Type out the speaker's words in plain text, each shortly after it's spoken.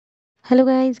Hello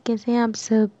guys, कैसे हैं आप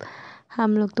सब।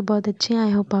 हम लोग तो बहुत अच्छे हैं।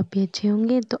 आई होप आप भी अच्छे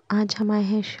होंगे। तो आज हम आए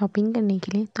हैं शॉपिंग करने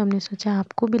के लिए, तो हमने सोचा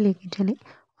आपको भी लेके चले।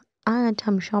 आज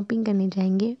हम शॉपिंग करने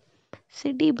जाएंगे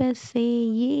सिटी बस से।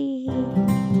 ये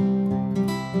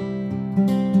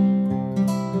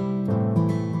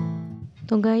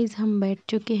तो गाइस हम बैठ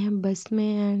चुके हैं बस में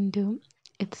and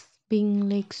it's being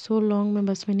like so long. मैं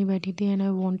बस में नहीं बैठी थी and I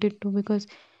wanted to because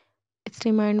it's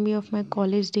remind me of my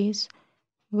college days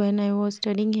when I was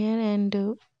studying here and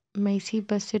मैं इसी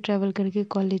बस से ट्रैवल करके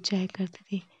कॉलेज जाया करती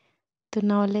थी। तो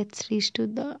now let's reach to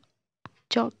the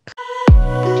chauk।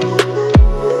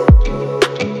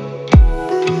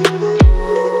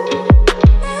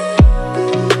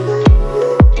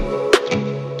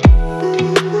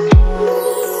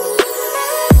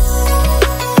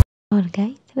 और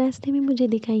गाइस रास्ते में मुझे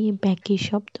दिखा ये बैग की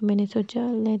शॉप, तो मैंने सोचा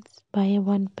let's by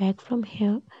one bag from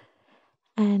here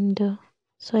and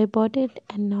so I bought it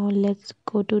and now let's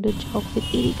go to the chauk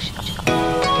with e-ricksha।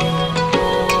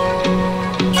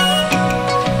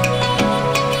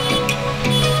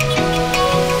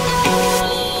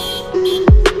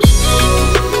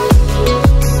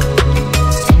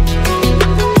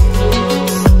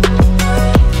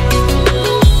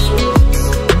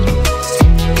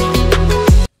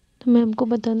 तो मैं आपको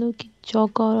बता दूं कि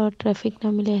चौक और ट्रैफिक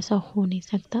ना मिले ऐसा हो नहीं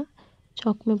सकता।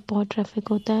 चौक में बहुत ट्रैफिक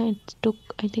होता है। It's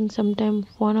took I think sometime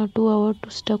 1 or 2 hours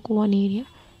to stuck one area.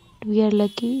 We are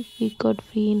lucky we got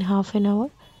free in half an hour.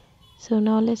 So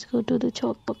now let's go to the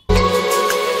chauk।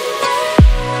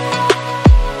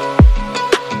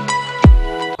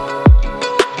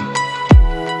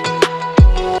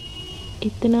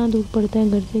 इतना दूर पड़ता है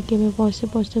घर से कि हमें पहुँचते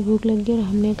पहुँचते भूख लग गई और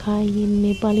हमने खाया ये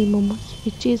Nepali momos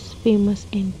which is famous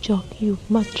in Chowk. You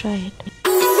must try it.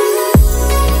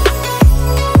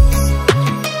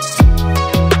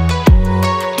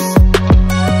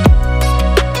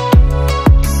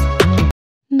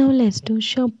 Now let's do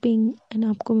shopping and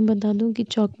आपको मैं बता दूं कि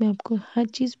चौक में आपको हर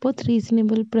चीज़ बहुत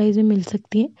रीजनेबल प्राइस में मिल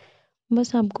सकती है।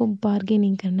 बस आपको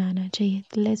बार्गेनिंग करना आना चाहिए।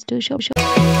 तो लेट्स डू शॉप।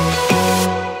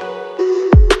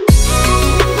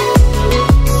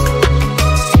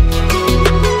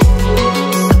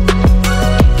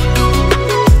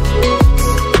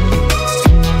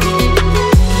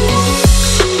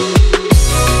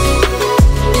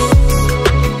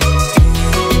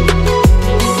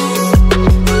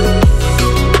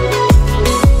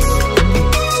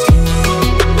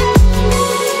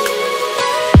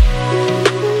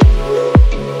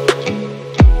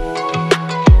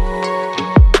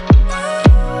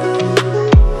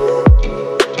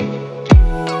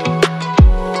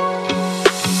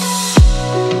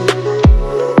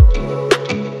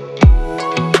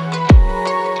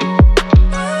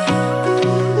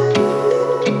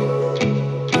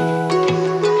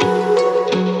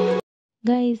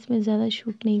 गाइस मैं ज़्यादा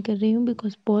शूट नहीं कर रही हूँ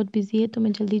बिकॉज बहुत बिजी है, तो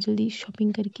मैं जल्दी जल्दी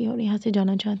शॉपिंग करके और यहाँ से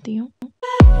जाना चाहती हूँ।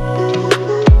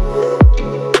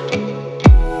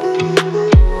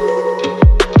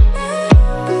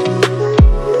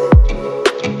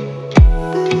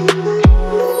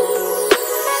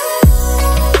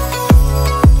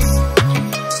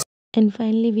 And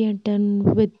finally we are done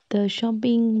with the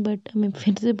shopping, but हमें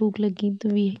फिर से भूख लगी तो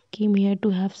we came here to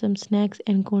have some snacks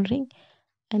and cold drink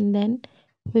and then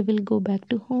we will go back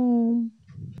to home।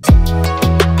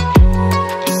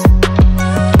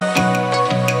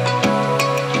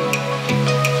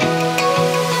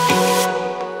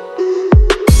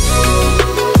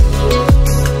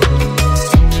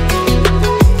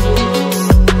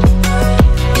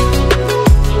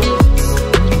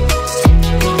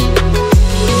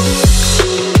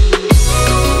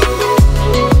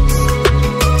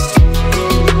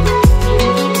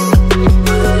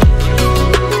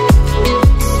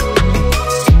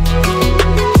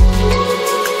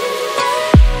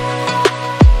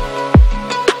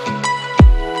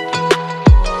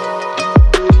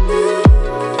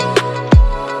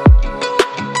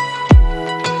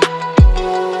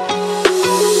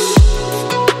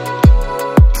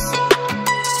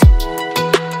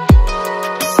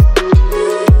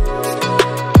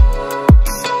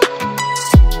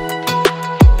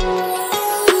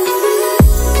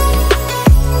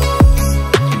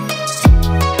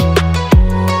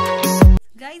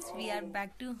 We are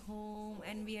back to home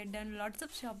and we have done lots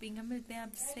of shopping। हम मिलते हैं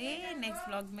आपसे नेक्स्ट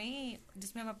व्लॉग में,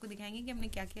 जिसमें हम आपको दिखाएंगे कि हमने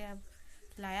क्या क्या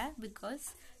लाया, because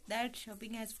that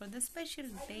shopping has for the special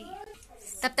day.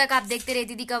 तब तक आप देखते रहे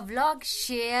दीदी का vlog.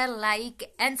 Share, like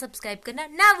and subscribe करना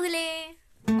ना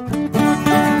भूलें।